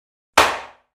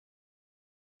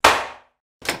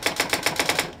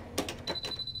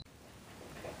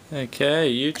Okay,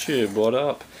 YouTube, what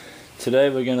up? Today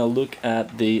we're going to look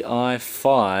at the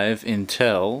i5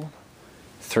 Intel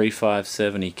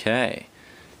 3570K.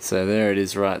 So there it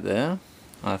is right there,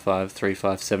 i5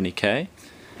 3570K.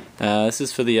 This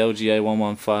is for the LGA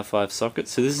 1155 socket.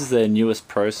 So this is their newest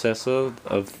processor,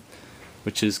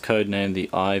 which is codenamed the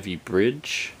Ivy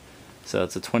Bridge. So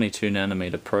it's a 22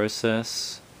 nanometer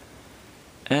process,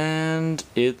 and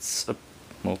it's the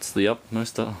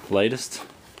latest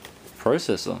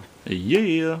processor.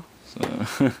 Yeah. So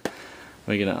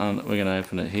we're gonna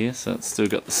open it here. So it's still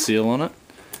got the seal on it.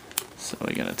 So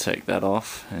we're gonna take that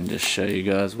off and just show you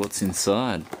guys what's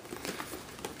inside.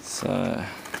 So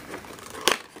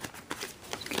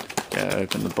go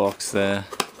open the box there.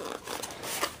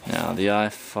 Now the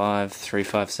i5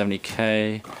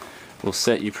 3570K will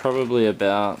set you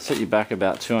back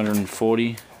about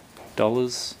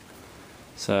 $240.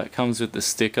 So it comes with the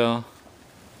sticker,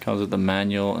 comes with the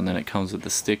manual, and then it comes with the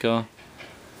sticker.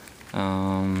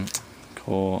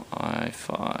 Core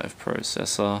i5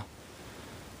 processor,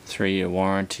 3-year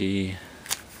warranty,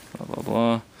 blah blah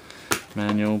blah.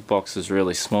 Manual. Box is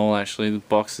really small actually. The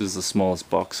box is the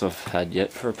smallest box I've had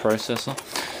yet for a processor.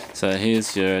 So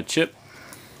here's your chip.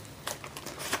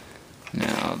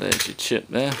 Now there's your chip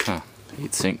there.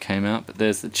 Heatsink came out, but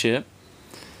there's the chip.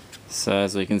 So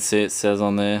as we can see, it says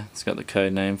on there, it's got the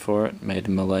code name for it, made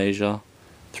in Malaysia,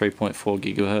 3.4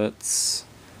 gigahertz,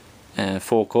 and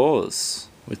 4 cores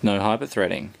with no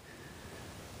hyperthreading.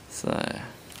 So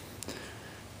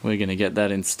we're going to get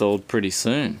that installed pretty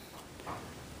soon.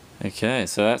 Okay,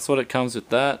 so that's what it comes with,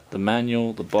 that, the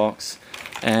manual, the box,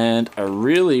 and a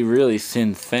really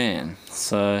thin fan.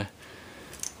 So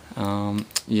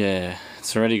yeah,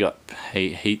 it's already got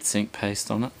heatsink paste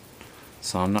on it.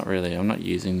 So I'm not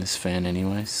using this fan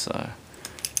anyway, so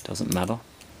it doesn't matter.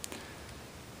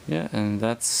 Yeah, and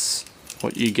that's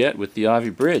what you get with the Ivy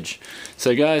Bridge.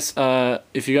 So guys,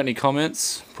 if you got any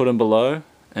comments, put them below,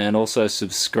 and also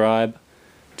subscribe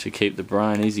to keep the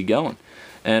Brian Easy going.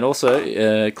 And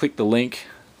also click the link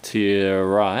to your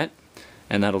right,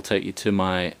 and that'll take you to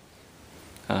my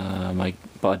my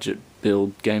budget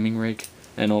build gaming rig.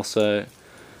 And also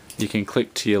you can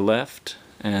click to your left,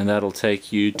 and that'll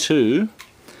take you to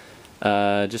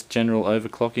just general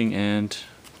overclocking and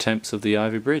temps of the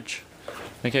Ivy Bridge.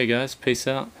 Okay guys, peace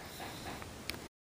out.